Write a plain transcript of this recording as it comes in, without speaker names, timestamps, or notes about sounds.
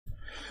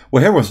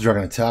Well, hey everyone, it's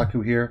Drunken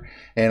Otaku here,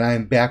 and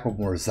I'm back with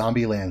more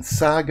Zombieland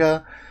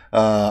Saga.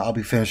 I'll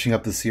be finishing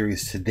up the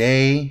series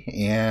today,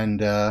 and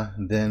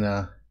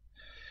then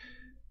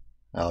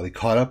I'll be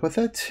caught up with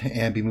it,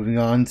 and be moving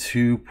on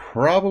to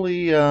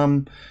probably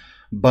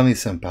Bunny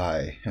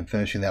Senpai, and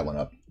finishing that one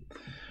up.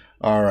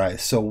 Alright,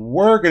 so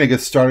we're going to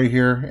get started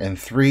here in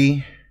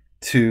 3,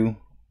 2,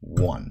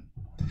 1.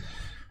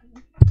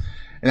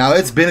 Now,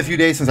 it's been a few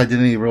days since I did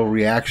any real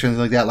reactions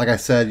like that. Like I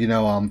said, you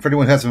know, for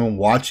anyone who hasn't been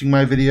watching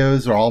my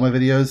videos or all my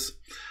videos,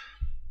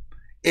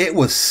 it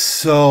was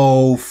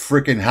so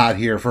freaking hot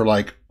here for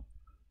like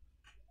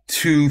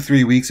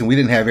 2-3 weeks, and we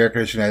didn't have air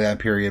conditioning at that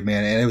period,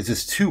 man. And it was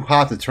just too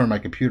hot to turn my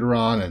computer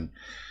on and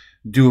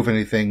do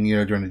anything, you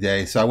know, during the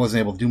day. So I wasn't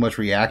able to do much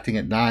reacting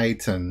at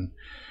night. And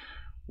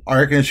our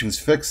air conditioning's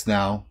fixed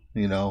now,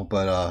 you know,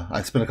 but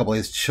I spent a couple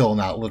days chilling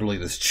out, literally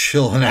just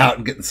chilling out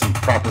and getting some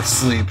proper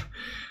sleep.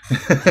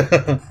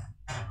 Because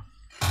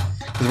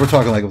we're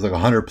talking like it was like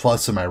 100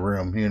 plus in my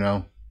room, you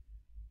know.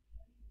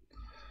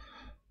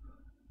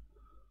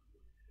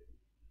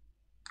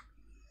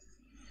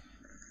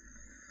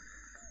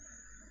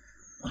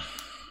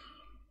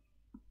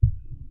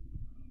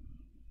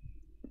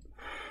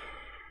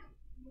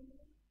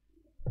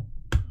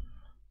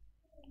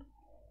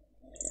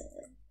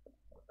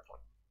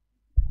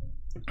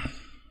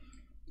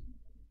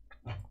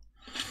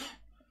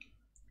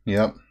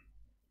 Yep.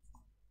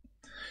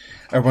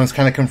 Everyone's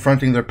kind of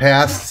confronting their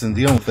pasts and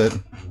dealing with it.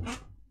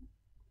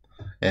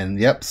 And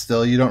yep,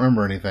 still you don't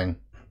remember anything.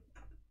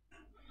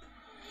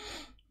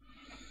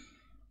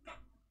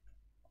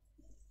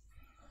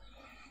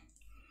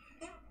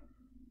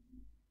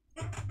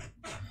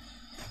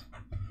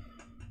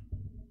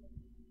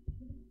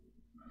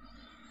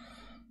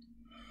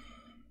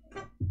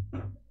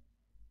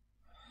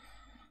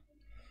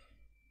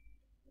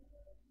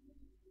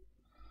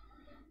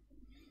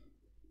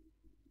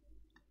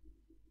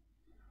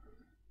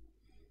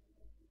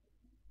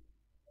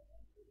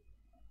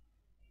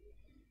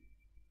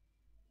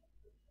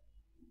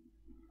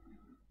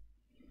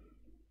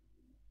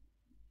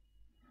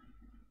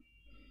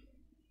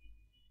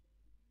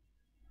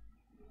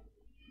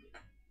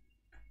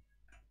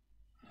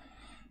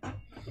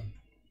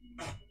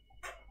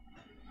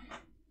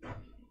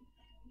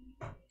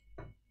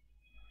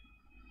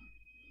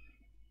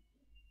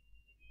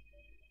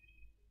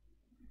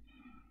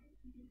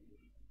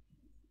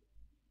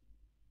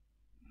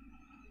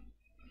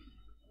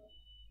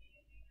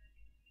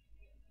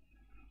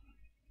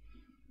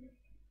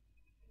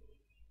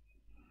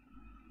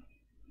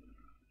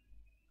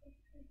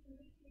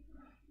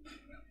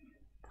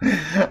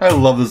 I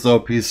love this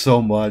OP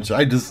so much.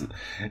 It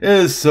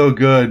is so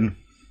good.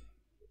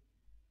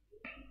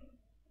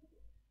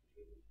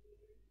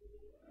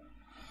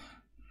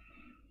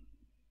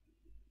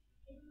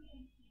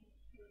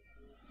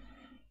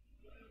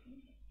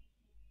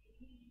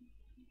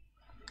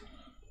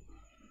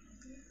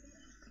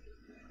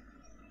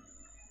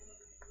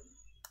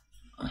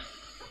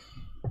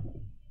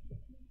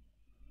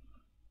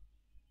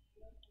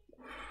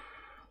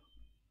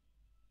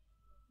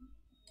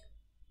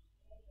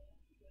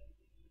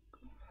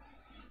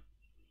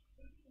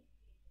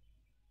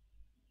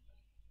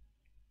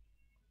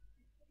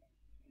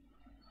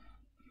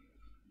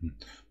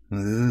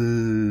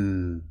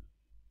 Ooh.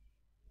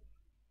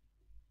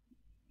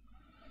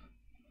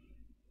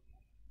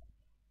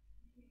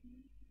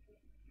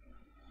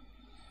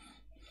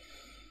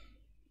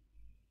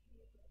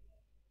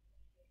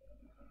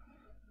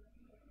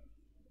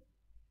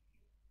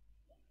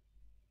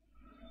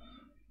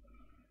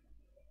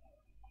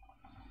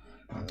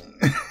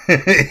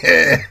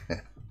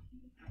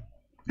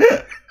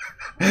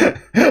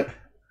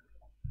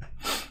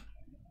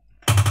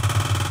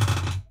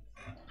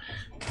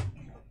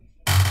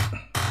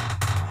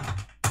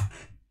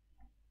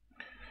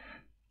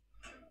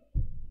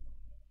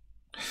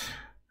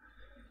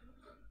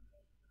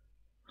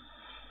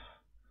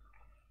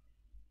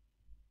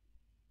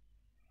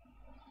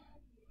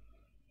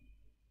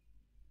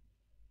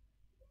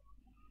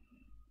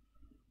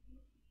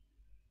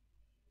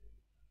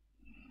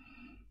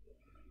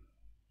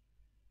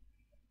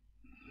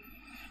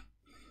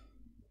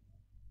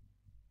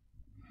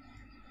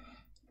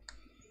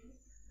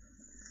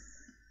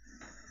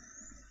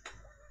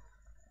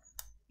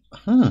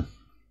 Hmm.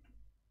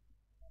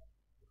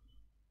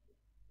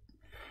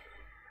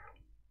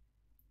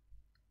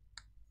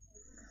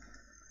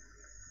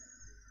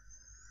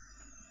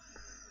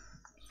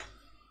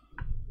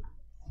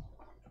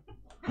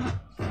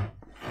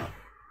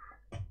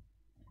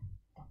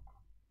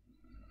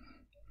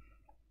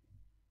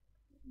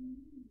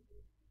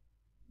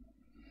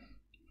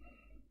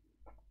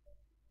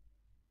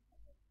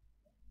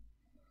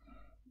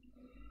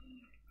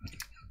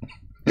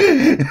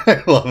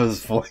 I love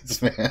his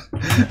voice, man.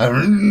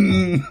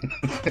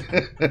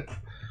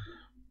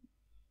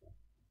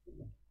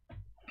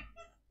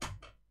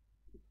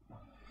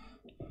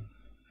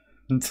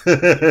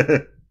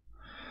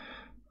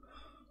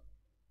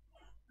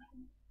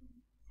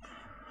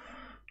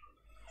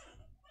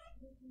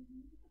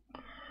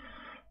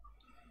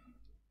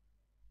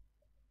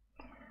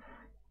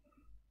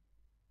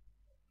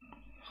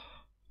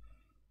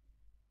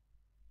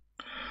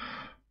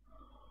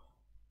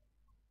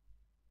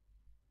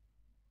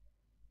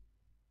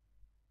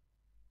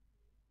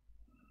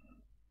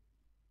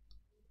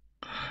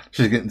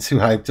 She's getting too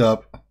hyped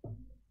up.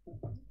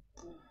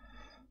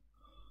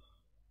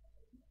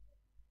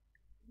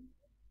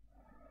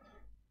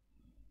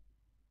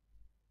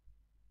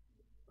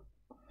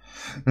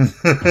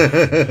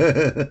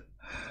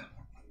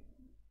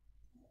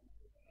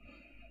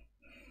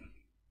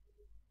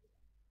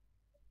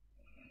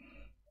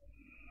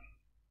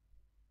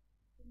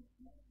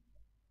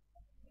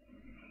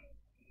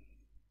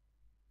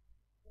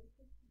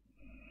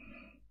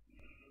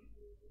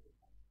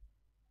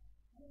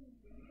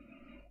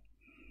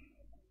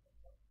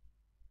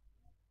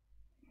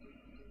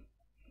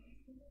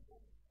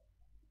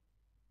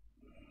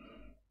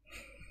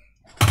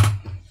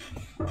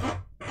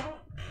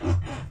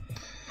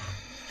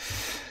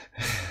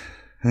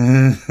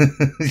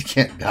 You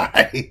can't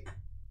die.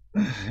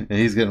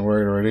 He's getting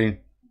worried already.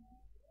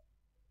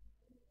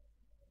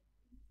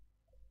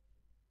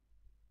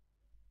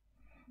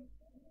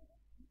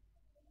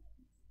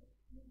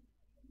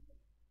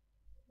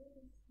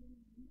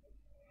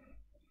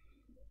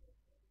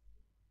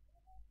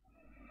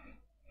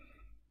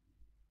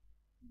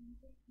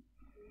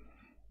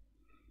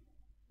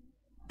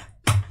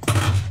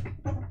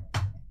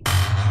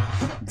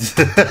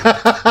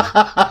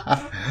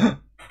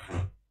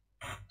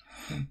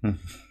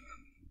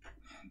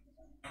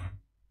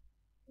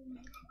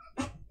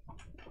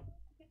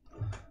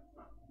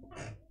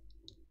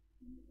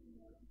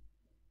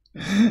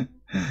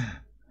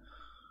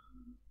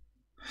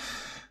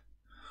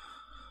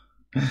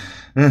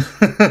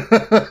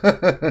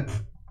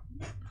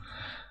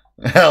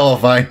 Hell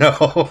if I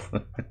know.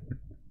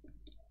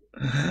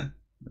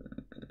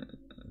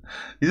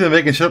 He's been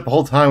making shit up the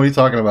whole time. What are you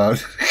talking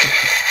about?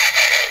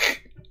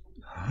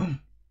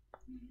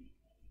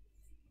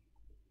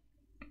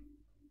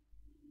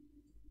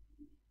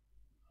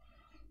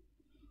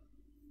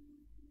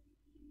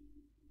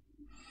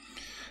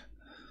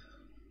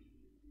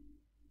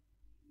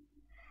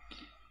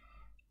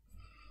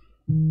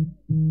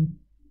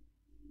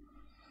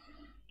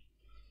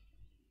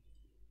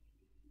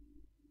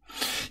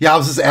 Yeah, I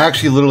was just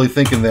actually literally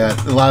thinking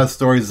that a lot of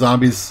stories,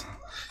 zombies.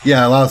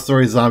 Yeah, a lot of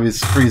stories,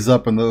 zombies freeze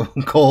up in the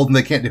cold and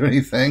they can't do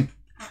anything.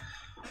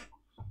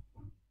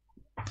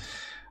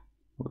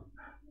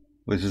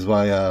 Which is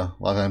why a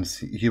lot of times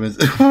humans.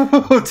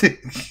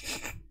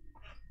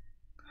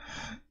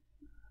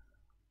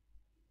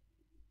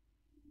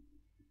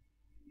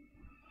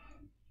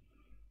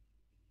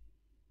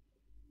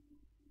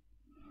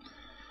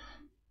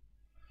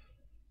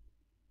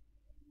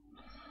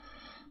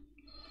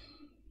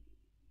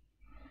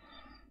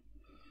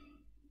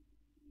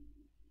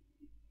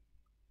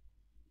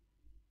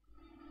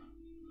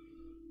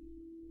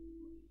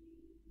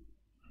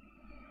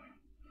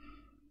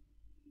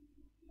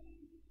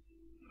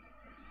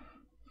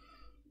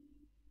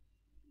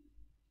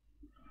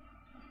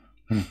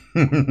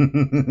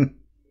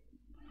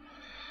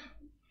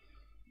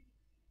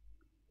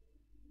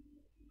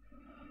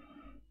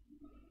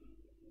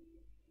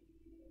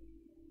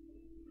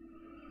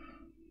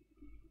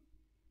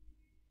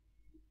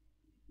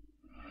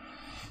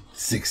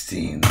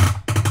 16.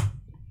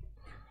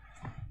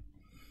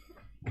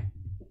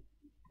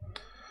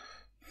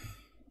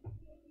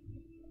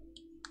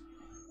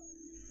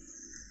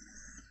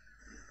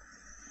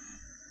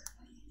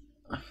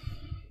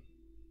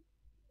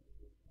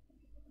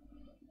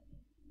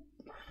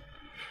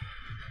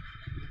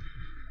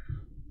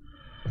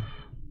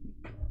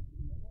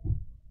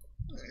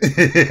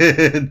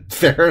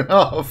 Fair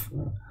enough.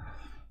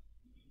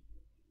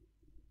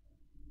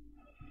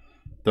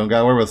 Don't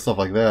gotta worry about stuff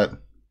like that.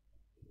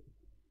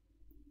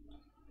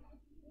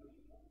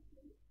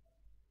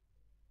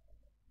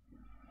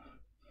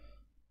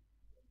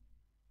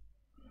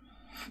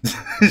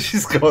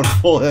 She's going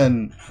full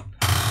in.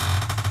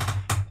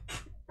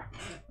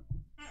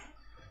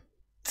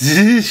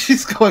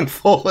 She's going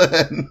full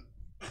in.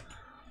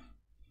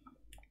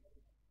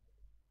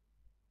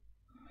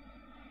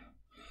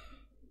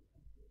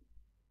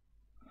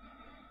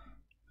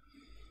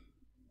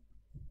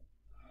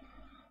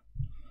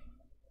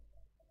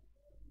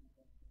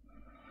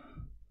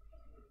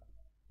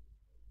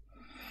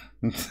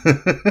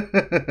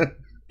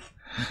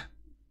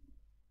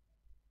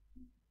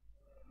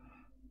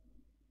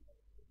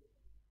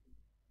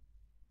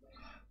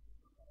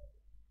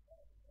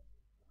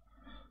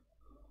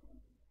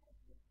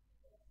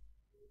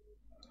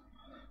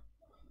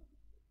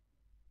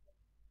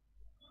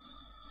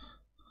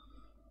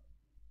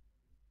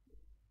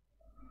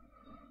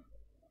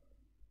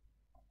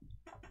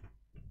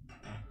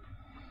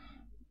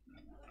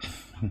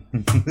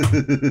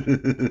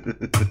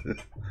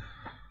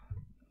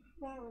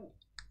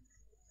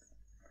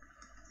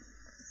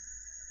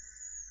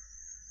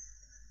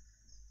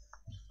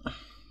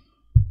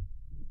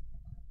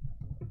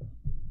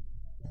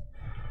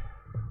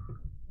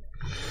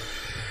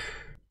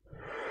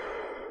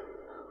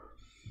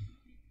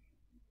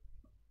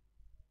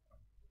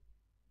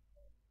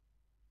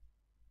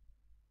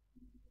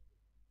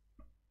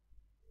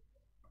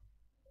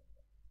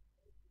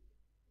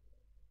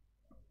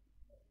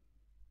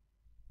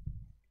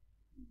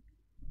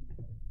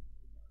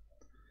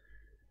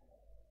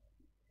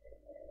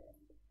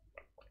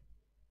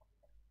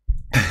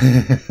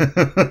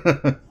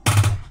 $10.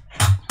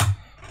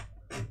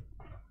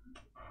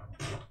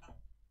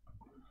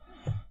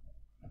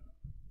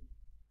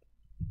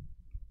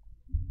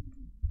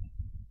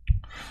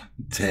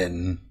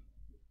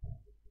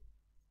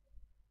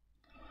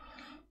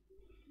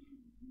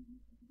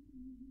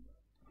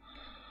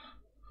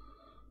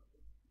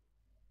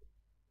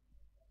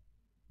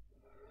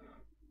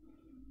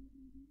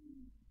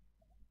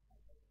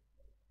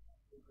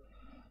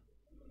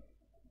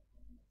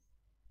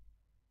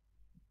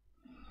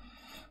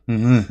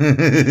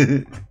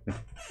 You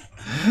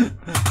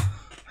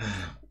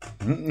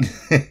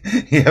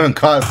haven't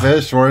caught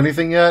fish or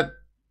anything yet?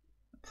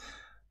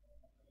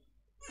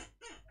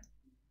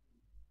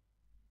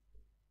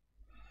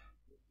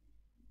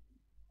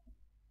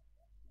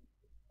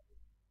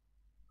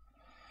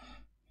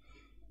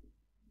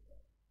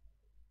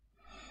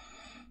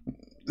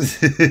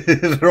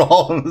 They're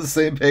all on the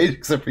same page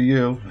except for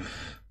you.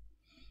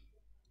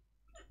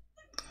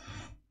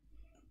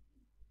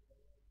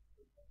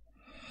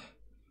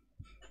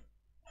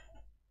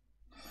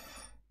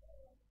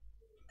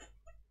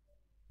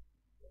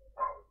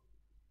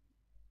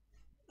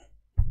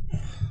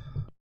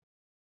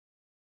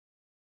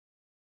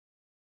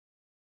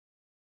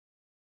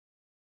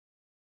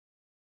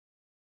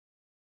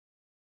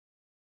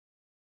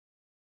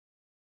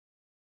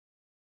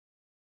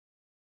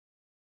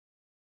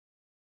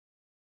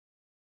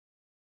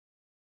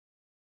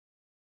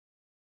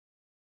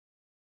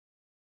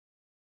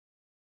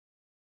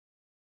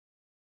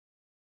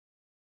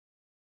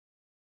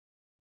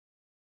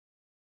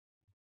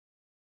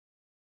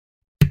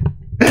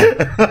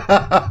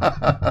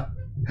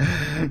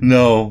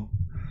 No.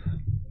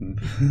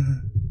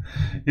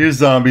 You're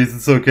zombies,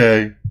 it's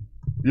okay.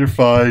 You're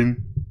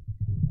fine.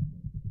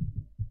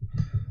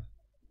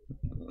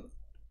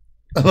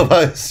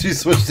 Otherwise, she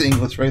switched to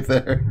English right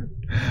there.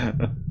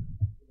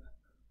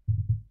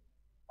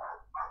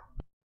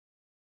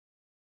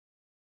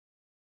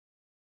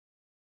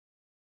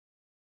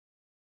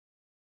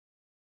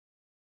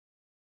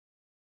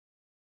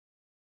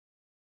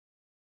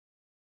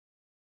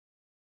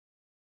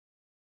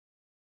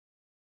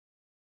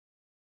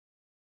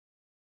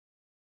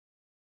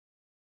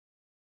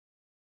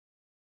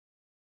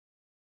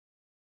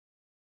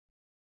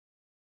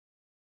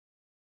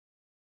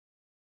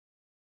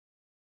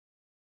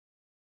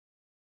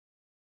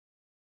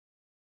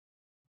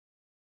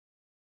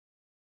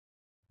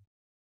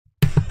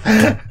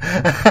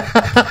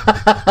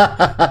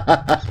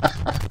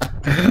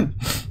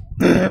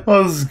 That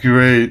was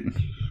great.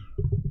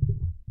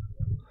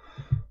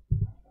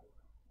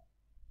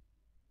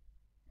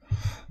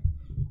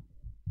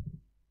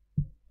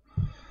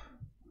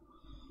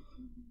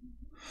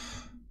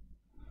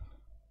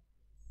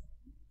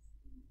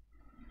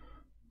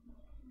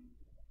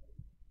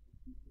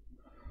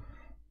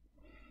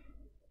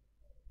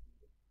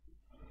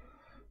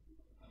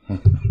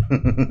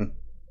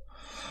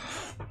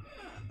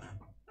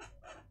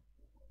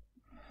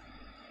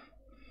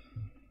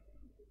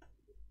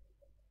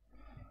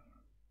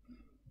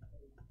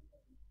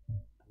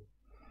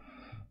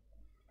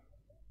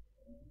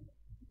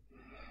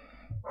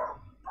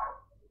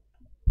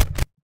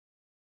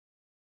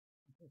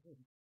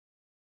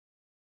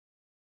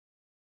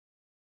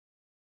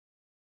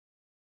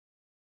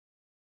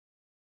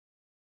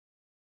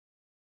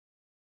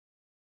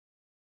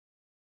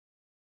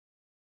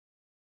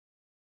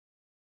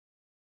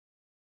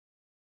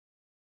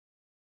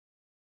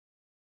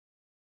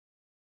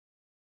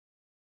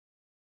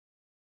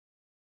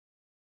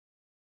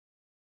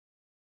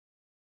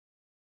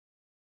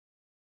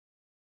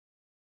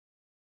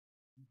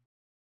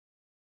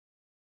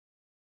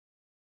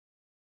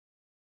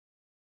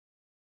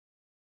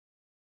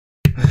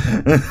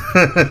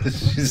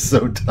 She's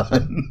so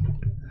done.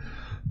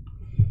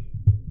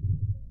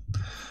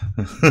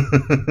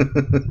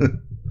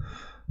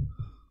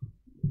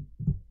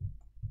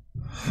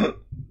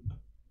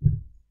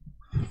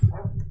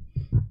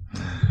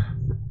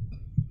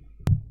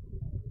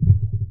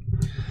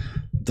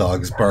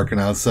 Dogs barking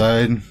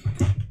outside.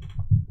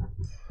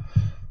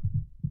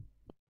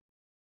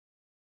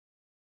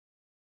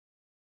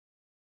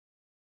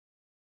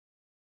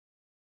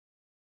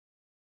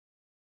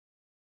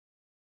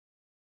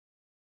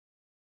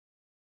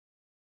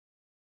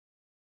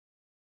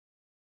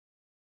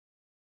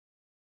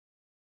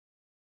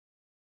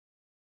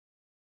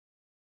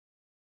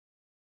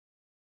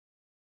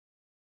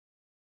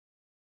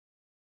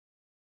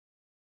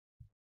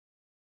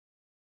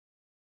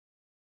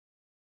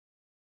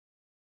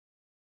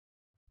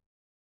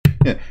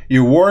 Yeah,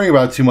 you're worrying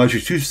about too much.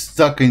 You're too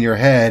stuck in your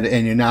head,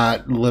 and you're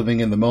not living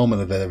in the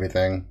moment of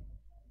everything.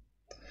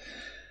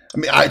 I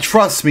mean,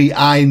 trust me.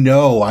 I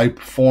know. I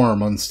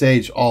perform on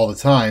stage all the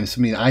time. So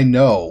I mean, I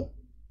know.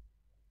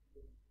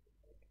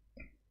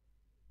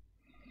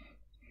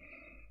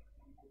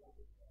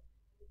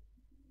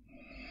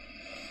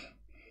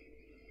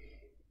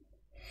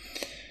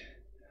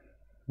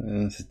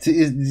 It's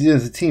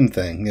a team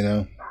thing, you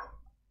know.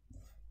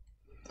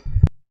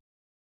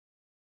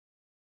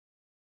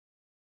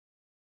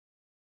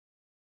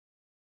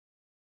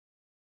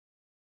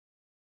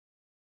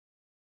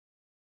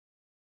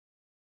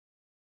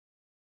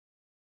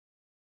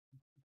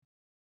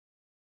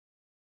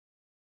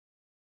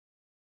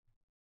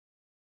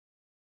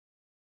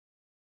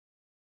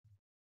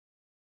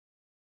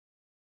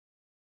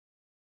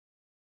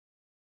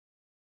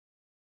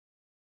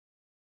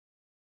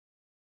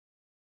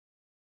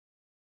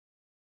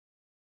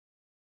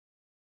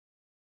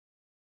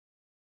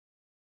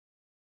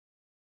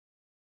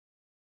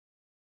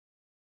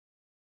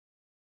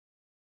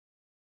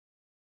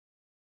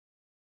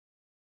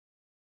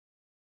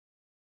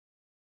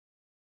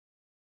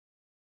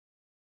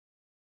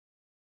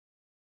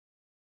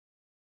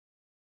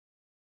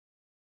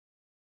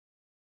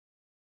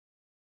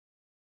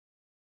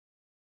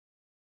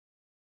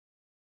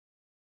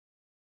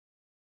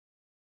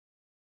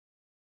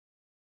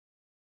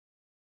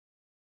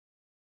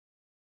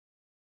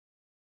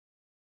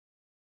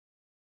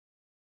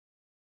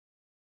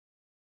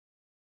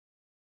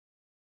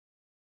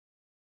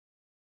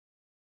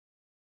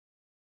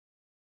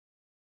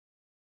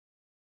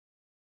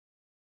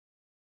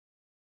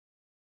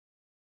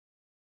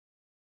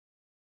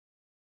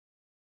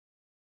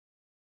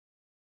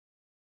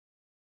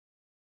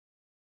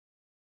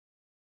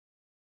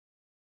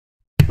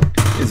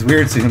 It's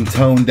weird seeing him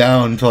toned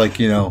down to, like,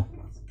 you know,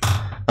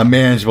 a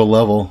manageable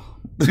level.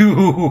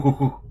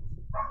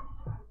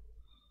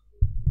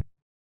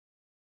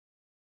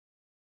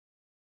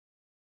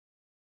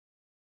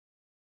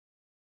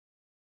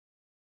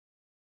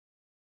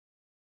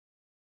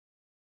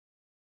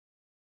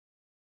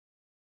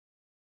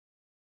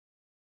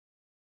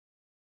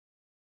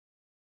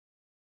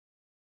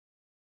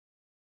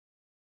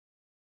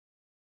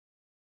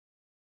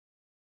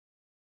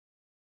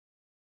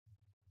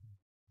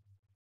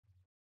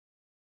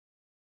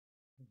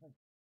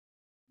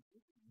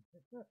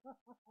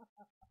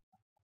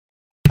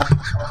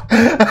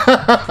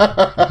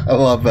 I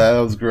love that. That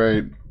was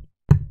great.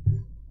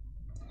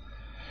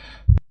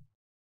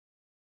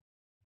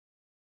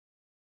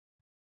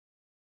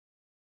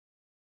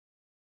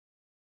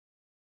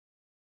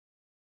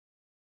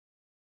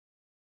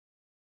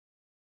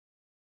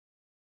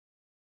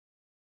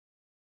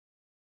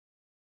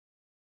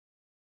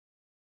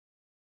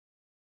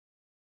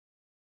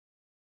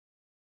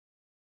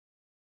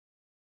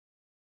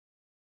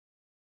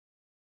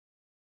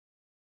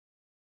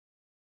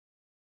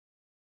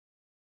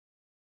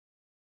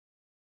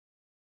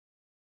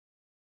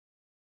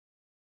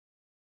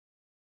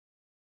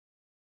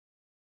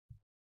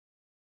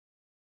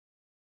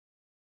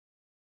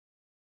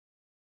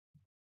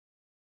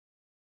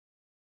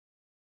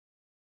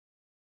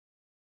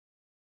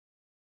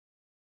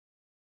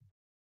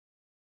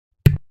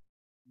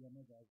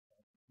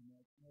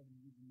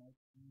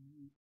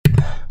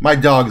 My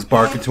dog's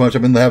barking too much.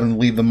 I've been having to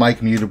leave the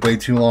mic muted way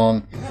too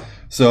long.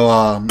 So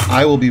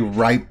I will be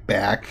right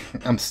back.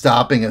 I'm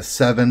stopping at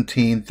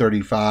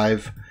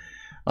 17:35.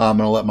 I'm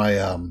going to let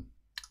my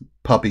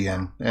puppy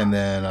in, and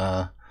then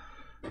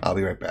I'll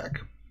be right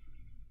back.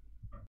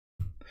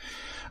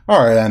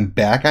 All right, I'm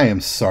back. I am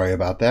sorry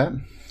about that.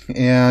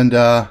 And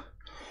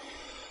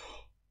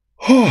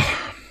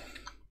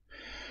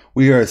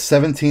we are at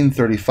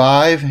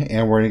 17:35,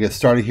 and we're going to get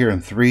started here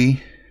in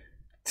 3,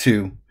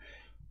 2,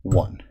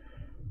 1.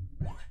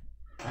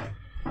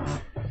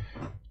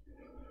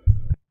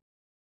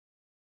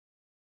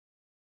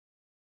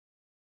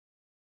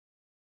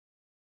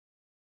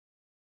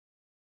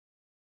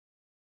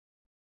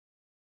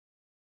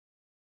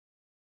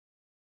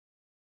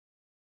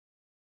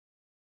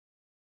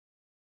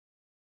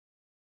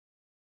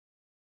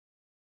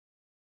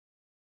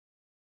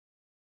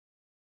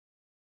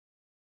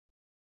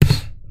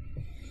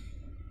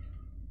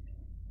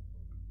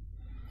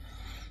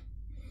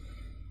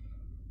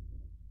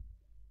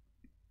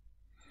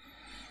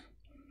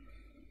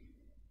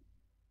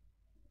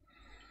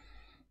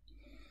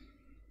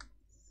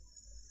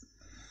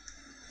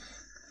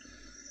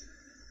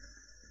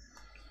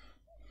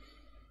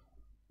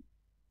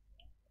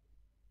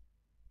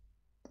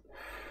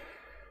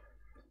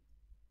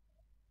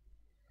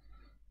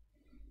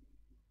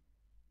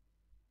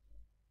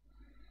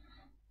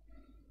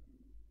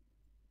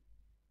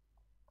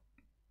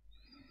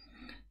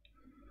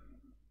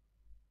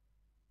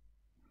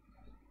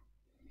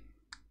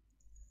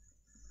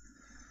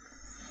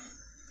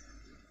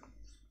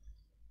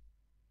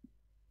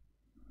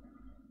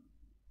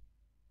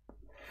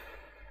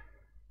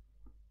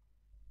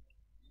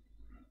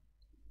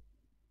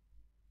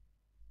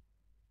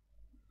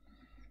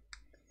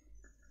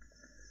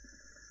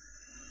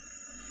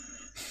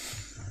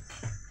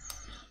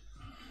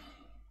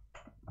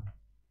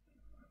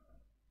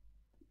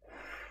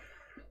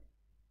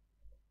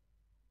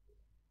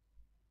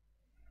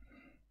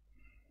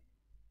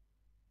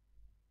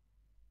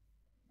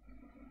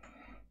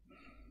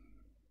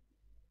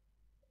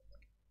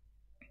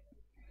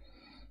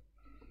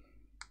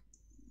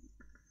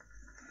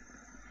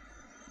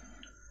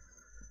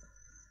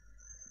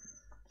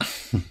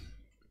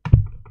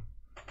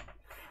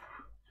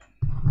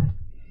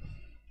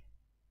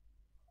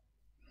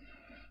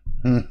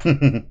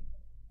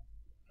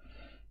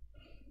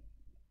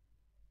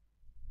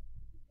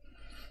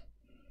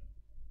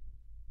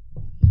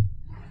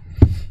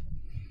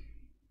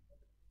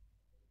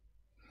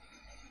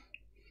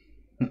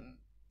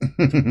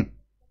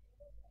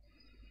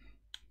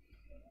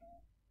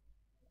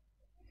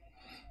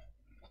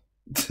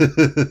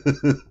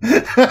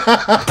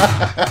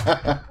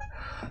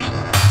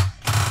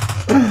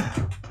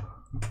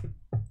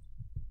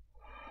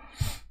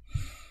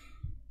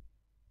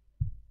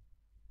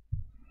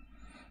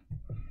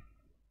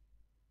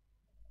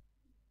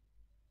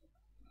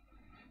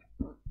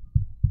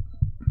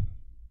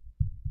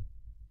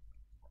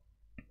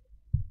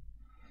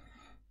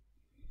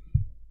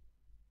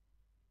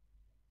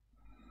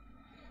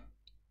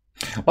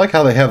 I like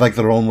how they have like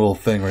their own little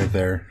thing right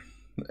there.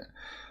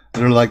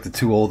 They're like the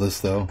two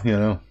oldest, though, you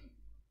know.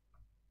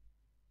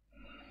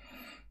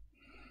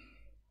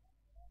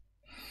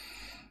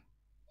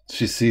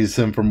 She sees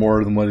him for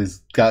more than what he's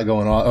got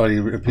going on, what he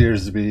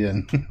appears to be,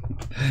 and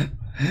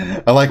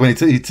I like when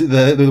when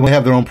they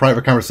have their own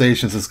private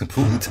conversations. It's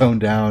completely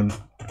toned down.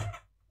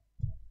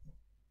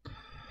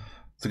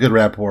 It's a good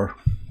rapport.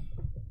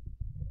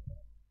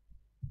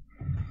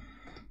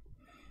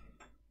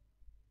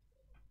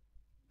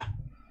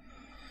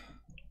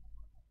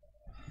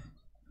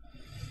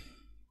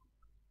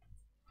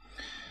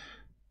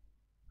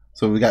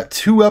 So we got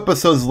 2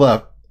 episodes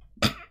left.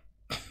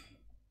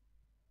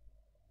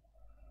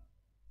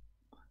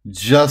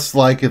 Just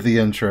like at the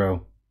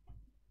intro.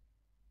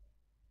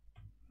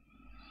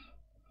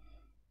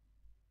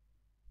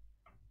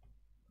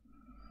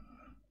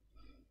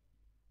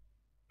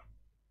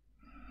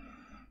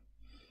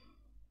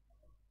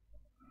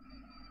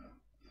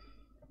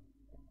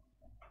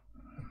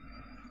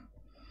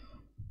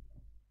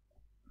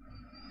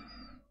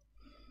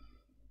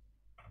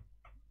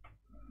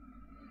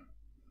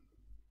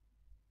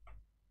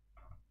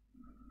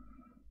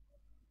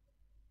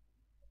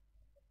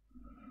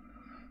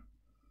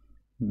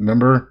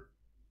 Remember?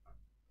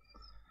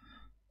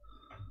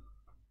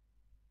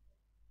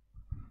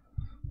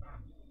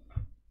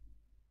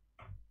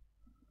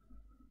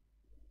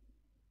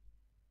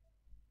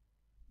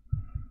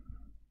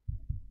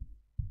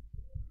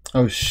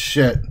 Oh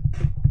shit.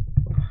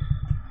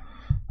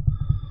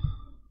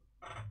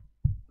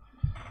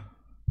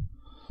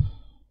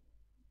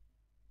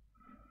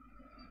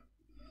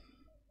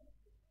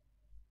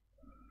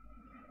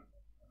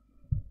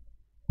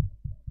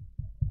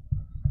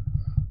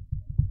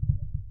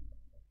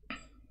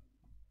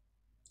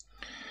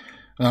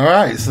 All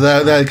right, so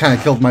that kind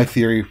of killed my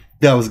theory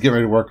that I was getting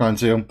ready to work on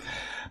too.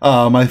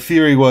 My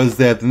theory was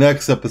that the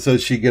next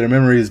episode she'd get her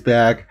memories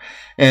back,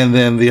 and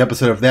then the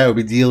episode of that would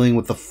be dealing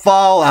with the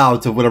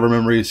fallout of whatever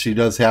memories she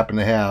does happen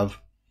to have,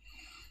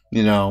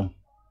 you know,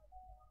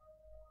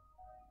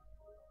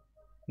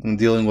 and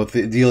dealing with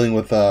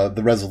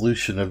the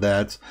resolution of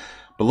that.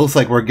 But it looks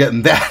like we're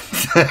getting that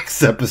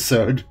next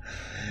episode,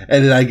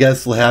 and then I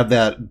guess we'll have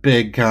that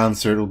big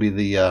concert. Will be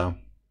the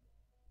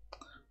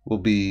will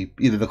be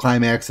either the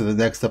climax of the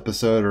next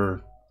episode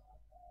or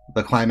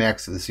the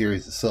climax of the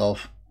series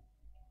itself.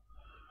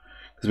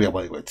 Because we have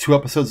what, 2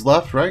 episodes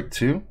left, right?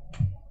 2?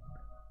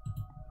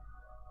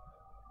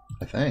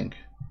 I think.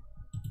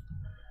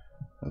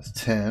 That's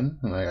 10,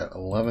 and I got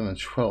 11 and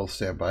 12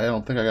 standby. I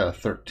don't think I got a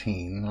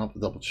 13. I'll have to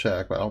double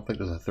check, but I don't think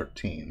there's a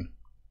 13.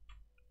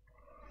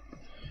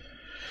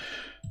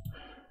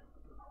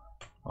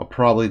 I'll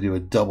probably do a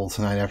double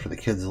tonight after the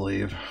kids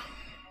leave.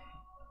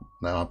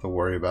 I don't have to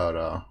worry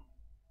about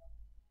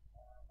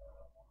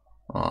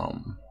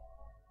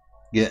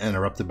getting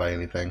interrupted by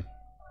anything.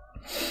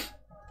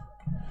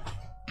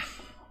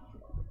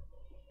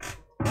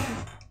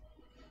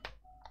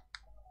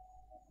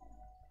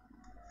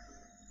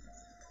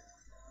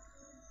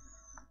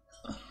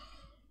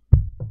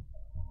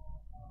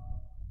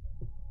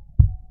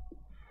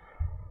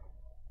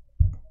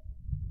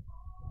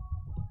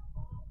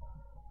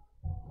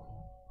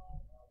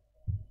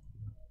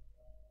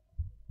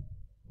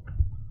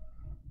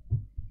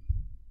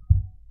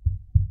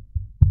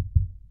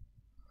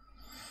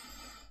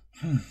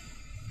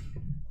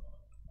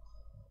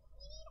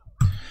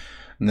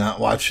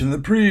 Not watching the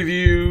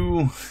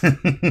preview.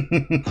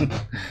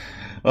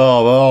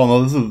 Oh well,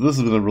 no, this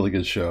has been a really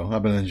good show.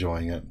 I've been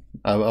enjoying it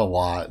a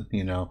lot.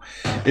 You know,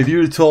 if you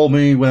had told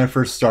me when I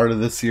first started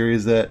this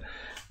series that,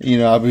 you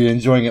know, I'd be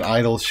enjoying an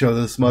idol show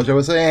this much, I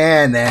would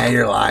say, nah,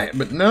 you're lying.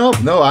 But no,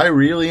 I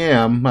really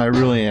am. I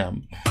really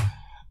am.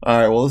 All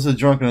right, well, this is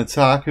Drunken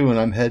Otaku, and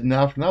I'm heading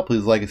out for now.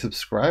 Please like and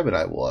subscribe, and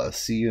I will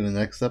see you in the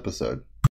next episode.